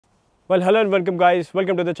Well, hello and welcome guys.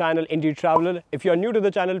 Welcome to the channel Indie Traveler. If you are new to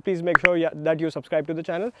the channel, please make sure that you subscribe to the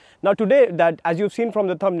channel. Now today, as you've seen from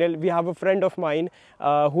the thumbnail, we have a friend of mine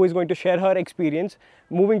who is going to share her experience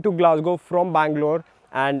moving to Glasgow from Bangalore.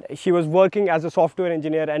 And she was working as a software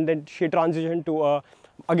engineer, and then she transitioned to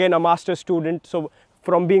again a master's student. So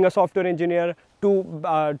from being a software engineer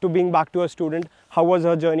to being back to a student, how was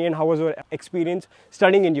her journey and how was her experience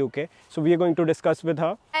studying in UK? So we are going to discuss with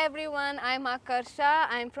her. Hi everyone, I'm Akarsha.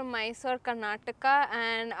 I'm from Mysore, Karnataka,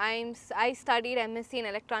 and I studied MSc in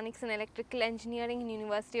Electronics and Electrical Engineering in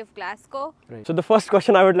University of Glasgow. Right. So the first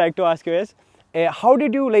question I would like to ask you is, how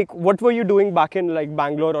did you what were you doing back in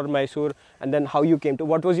Bangalore or Mysore, and then how you came to,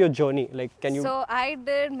 what was your journey? Can you? So I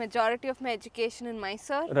did majority of my education in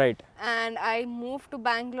Mysore. Right. And I moved to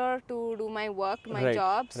Bangalore to do my work, my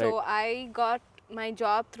job. Right. So I got my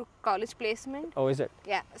job through college placement. Oh, is it?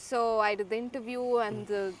 Yeah. So I did the interview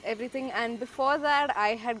and everything. And before that,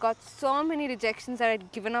 I had got so many rejections that I had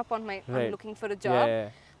given up on on looking for a job. Yeah.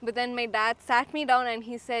 But then my dad sat me down and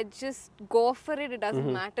he said, just go for it. It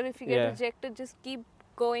doesn't matter if you get rejected. Just keep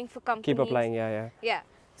going for companies. Keep applying, yeah.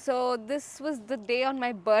 So this was the day on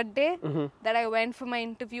my birthday that I went for my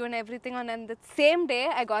interview and everything on. And the same day,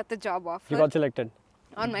 I got the job offer. You got selected?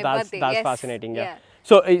 On my birthday, That's fascinating, yeah.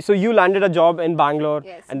 So you landed a job in Bangalore,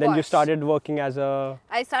 and then you started working as a...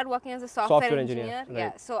 I started working as a software engineer. Right.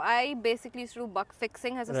 Yeah. So I basically used to do bug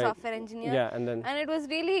fixing as a software engineer. Yeah, and it was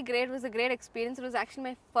really great. It was a great experience. It was actually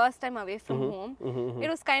my first time away from home. It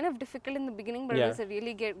was kind of difficult in the beginning, but it was a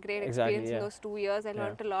really great experience in those 2 years. I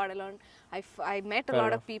learned a lot. I met a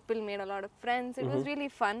lot of people, made a lot of friends. It was really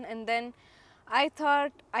fun. And then I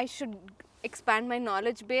thought I should expand my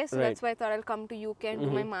knowledge base. So that's why I thought I'll come to UK and do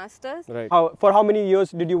my masters. Right. For how many years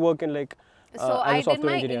did you work in so I did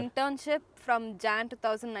my engineer? Internship from Jan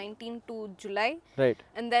 2019 to July. Right.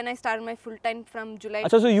 And then I started my full-time from July.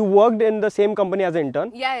 So you worked in the same company as an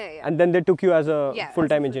intern? Yeah. And then they took you as a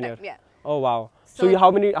full-time engineer? Yeah. Oh, wow. So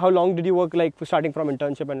how long did you work starting from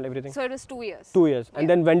internship and everything? So it was 2 years. 2 years. And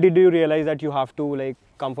then when did you realize that you have to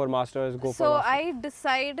come for masters, go for So masters? I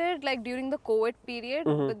decided during the COVID period,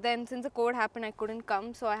 but then since the COVID happened, I couldn't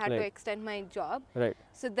come, so I had to extend my job. Right.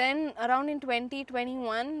 So then around in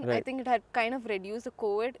 2021, I think it had kind of reduced the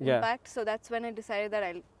COVID impact, so that's when I decided that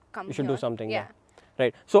I'll come You should do something. Yeah.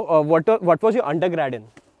 Right. So what was your undergrad in?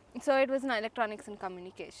 So it was in Electronics and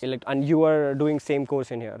Communication. And you were doing same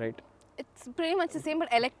course in here, right? It's pretty much the same,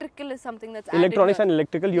 but electrical is something that's Electronics added and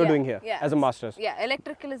electrical you're doing here as a master's? Yeah,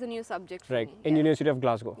 electrical is a new subject for me. In University of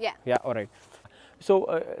Glasgow? Yeah. Yeah, alright.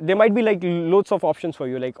 So there might be loads of options for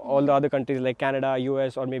you, all the other countries like Canada,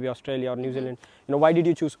 US or maybe Australia or New Zealand. Why did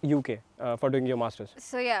you choose UK for doing your master's?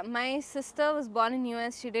 So yeah, my sister was born in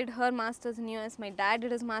US. She did her master's in US. My dad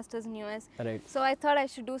did his master's in US. Right. So I thought I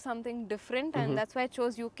should do something different, and that's why I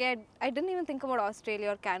chose UK. I didn't even think about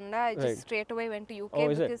Australia or Canada. I just straight away went to UK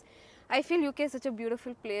because I feel UK is such a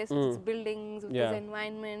beautiful place with its buildings, with its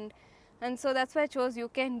environment. And so that's why I chose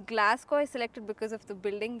UK. And Glasgow I selected because of the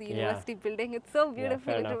building, the university building. It's so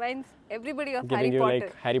beautiful. It reminds everybody of Harry Potter. Giving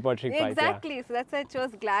you Harry Potter vibes. Exactly. So that's why I chose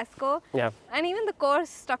Glasgow. Yeah. And even the course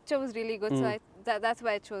structure was really good. So that's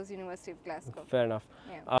why I chose University of Glasgow. Fair enough.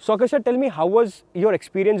 Yeah. So Akarsha, tell me, how was your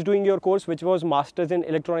experience doing your course, which was Masters in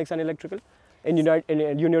Electronics and Electrical in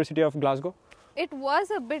University of Glasgow? It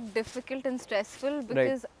was a bit difficult and stressful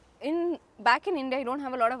because back in India, you don't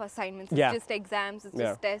have a lot of assignments. It's just exams, it's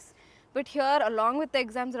just tests. But here, along with the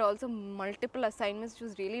exams, there are also multiple assignments, which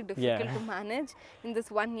was really difficult to manage in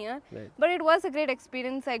this 1 year. Right. But it was a great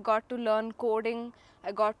experience. I got to learn coding.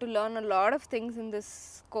 I got to learn a lot of things in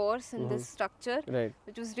this course, in this structure. Right.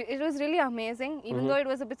 It was really amazing, even though it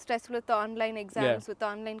was a bit stressful with the online exams, with the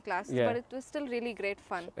online classes. But it was still really great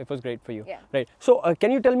fun. It was great for you. Yeah. Right. So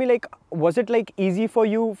can you tell me, was it easy for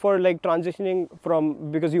you for transitioning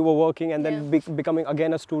from, because you were working and then becoming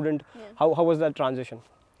again a student? Yeah. How was that transition?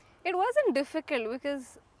 It wasn't difficult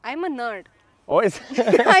because I'm a nerd. Oh, it's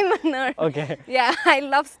I'm a nerd. Okay. Yeah, I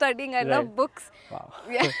love studying. I love books. Wow.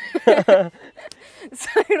 Yeah. So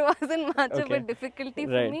it wasn't much of a difficulty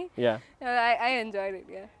for me. Yeah. I enjoyed it.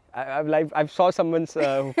 Yeah. I've saw someone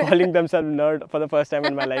calling themselves nerd for the first time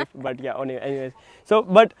in my life, but yeah. Anyways, so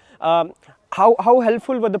how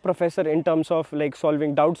helpful were the professor in terms of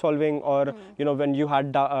doubt solving, or when you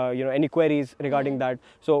had any queries regarding that?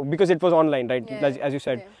 So because it was online, right? As you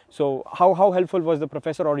said. So how helpful was the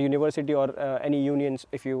professor or university or any unions,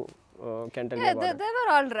 if you can tell me about it. They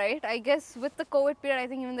were all right. I guess with the COVID period, I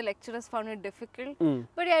think even the lecturers found it difficult.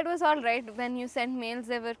 But yeah, it was all right. When you sent mails,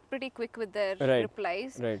 they were pretty quick with their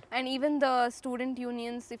replies. Right. And even the student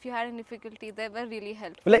unions, if you had any difficulty, they were really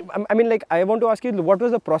helpful. Like, I mean, like, I want to ask you, what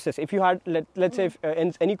was the process? If you had, let's say, if,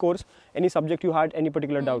 in any course, any subject you had any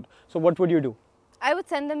particular doubt, so what would you do? I would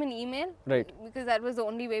send them an email, right? Because that was the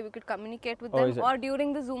only way we could communicate with them. Or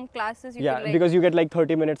during the Zoom classes, you could, like, because you get like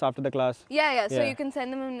 30 minutes after the class. Yeah. So you can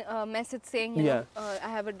send them a message saying, you know, I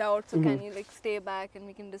have a doubt, so can you like stay back and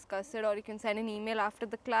we can discuss it, or you can send an email after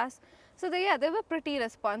the class. So they were pretty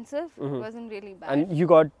responsive. It wasn't really bad. And you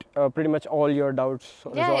got pretty much all your doubts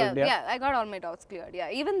resolved. Yeah, I got all my doubts cleared.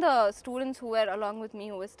 Yeah, even the students who were along with me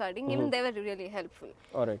who were studying, even they were really helpful.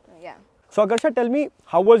 All right. Yeah. So Akarsha, tell me,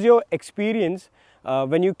 how was your experience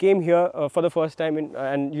when you came here for the first time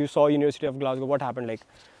and you saw University of Glasgow? What happened? Like,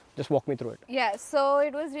 just walk me through it. Yeah, so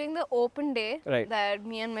it was during the open day that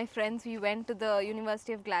me and my friends, we went to the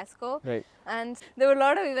University of Glasgow. Right. And there were a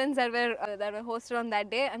lot of events that were hosted on that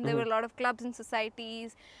day, and there were a lot of clubs and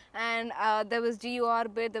societies, and there was GU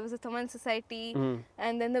Orbit, there was a Tamil Society,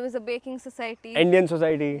 and then there was a baking society. Indian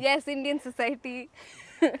Society. Yes, Indian Society.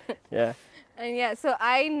 Yeah. And yeah, so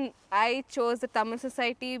I chose the Tamil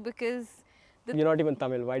Society because... You're not even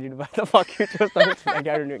Tamil. Why the fuck you chose Tamil Society?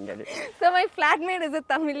 I don't even get it. So my flatmate is a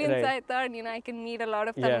Tamilian, so I thought, you know, I can meet a lot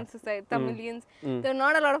of Tamilians. There were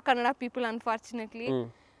not a lot of Kannada people, unfortunately.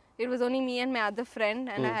 It was only me and my other friend,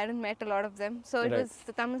 and I hadn't met a lot of them. So it was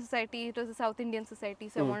the Tamil Society, it was the South Indian Society,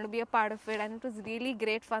 so I wanted to be a part of it, and it was really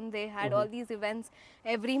great fun. They had all these events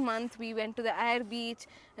every month. We went to the Air Beach,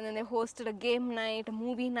 and then they hosted a game night, a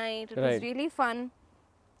movie night. It was really fun.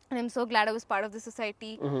 And I'm so glad I was part of the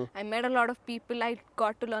society. I met a lot of people. I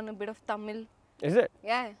got to learn a bit of Tamil. Is it?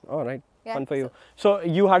 Yeah. Oh, right. Yeah. Fun for you. So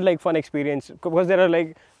you had like fun experience, because there are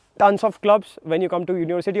like tons of clubs when you come to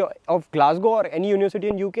University of Glasgow or any university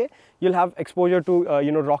in UK. You'll have exposure to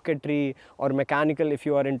you know, rocketry or mechanical if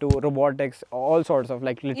you are into robotics, all sorts of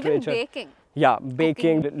like literature. Even baking. Yeah,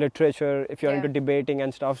 baking, literature, if you're into debating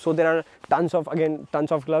and stuff. So there are tons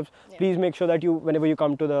of clubs. Please make sure that you, whenever you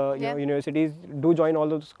come to the you know, universities, do join all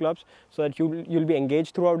those clubs so that you'll be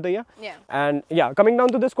engaged throughout the year. Yeah. And yeah, coming down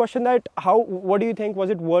to this question, that what do you think, was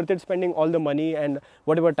it worth it spending all the money and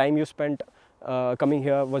whatever time you spent coming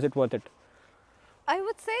here, was it worth it? I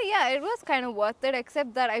would say, yeah, it was kind of worth it,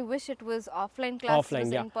 except that I wish it was offline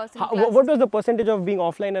classes, in-person classes. What was the percentage of being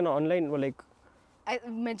offline and online? Like,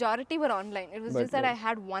 majority were online. It was just that I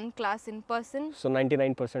had one class in person. So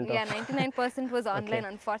 99%. Yeah, 99% was online,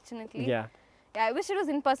 unfortunately. Yeah. Yeah, I wish it was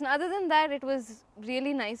in person. Other than that, it was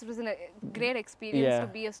really nice. It was a great experience to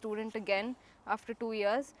be a student again after 2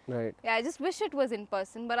 years. Right. Yeah, I just wish it was in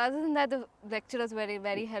person. But other than that, the lecturers were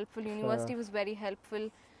very helpful. University was very helpful.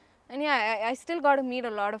 And yeah, I still got to meet a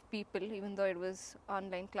lot of people, even though it was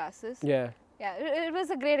online classes. Yeah. Yeah, it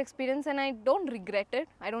was a great experience, and I don't regret it.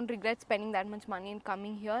 I don't regret spending that much money and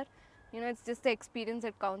coming here. You know, it's just the experience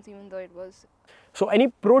that counts, even though it was. So any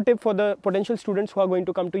pro tip for the potential students who are going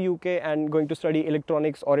to come to UK and going to study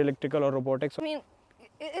electronics or electrical or robotics? I mean,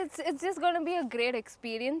 it's just going to be a great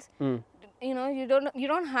experience. You know, you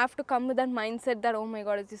don't have to come with that mindset that, oh my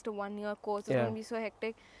God, it's just a 1-year course, it's going to be so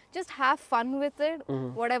hectic. Just have fun with it.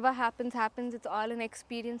 Whatever happens, happens. It's all an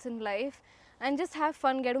experience in life. And just have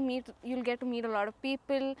fun, you'll get to meet a lot of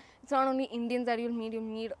people. It's not only Indians that you'll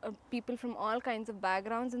meet people from all kinds of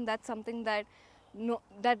backgrounds, and that's something that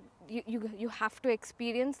you have to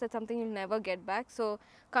experience. That's something you'll never get back. So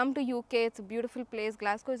come to UK, it's a beautiful place.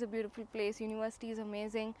 Glasgow is a beautiful place. University is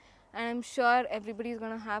amazing. And I'm sure everybody's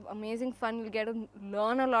going to have amazing fun. You'll get to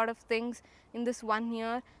learn a lot of things in this 1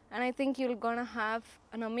 year. And I think you're going to have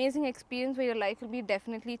an amazing experience where your life will be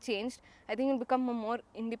definitely changed. I think you'll become a more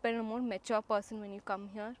independent, more mature person when you come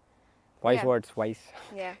here. Wise words, wise.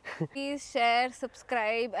 Yeah. Please share,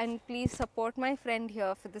 subscribe, and please support my friend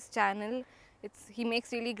here for this channel. He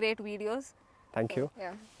makes really great videos. Thank you.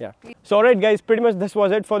 Yeah. So alright guys, pretty much this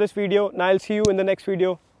was it for this video. Now I'll see you in the next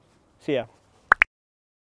video. See ya.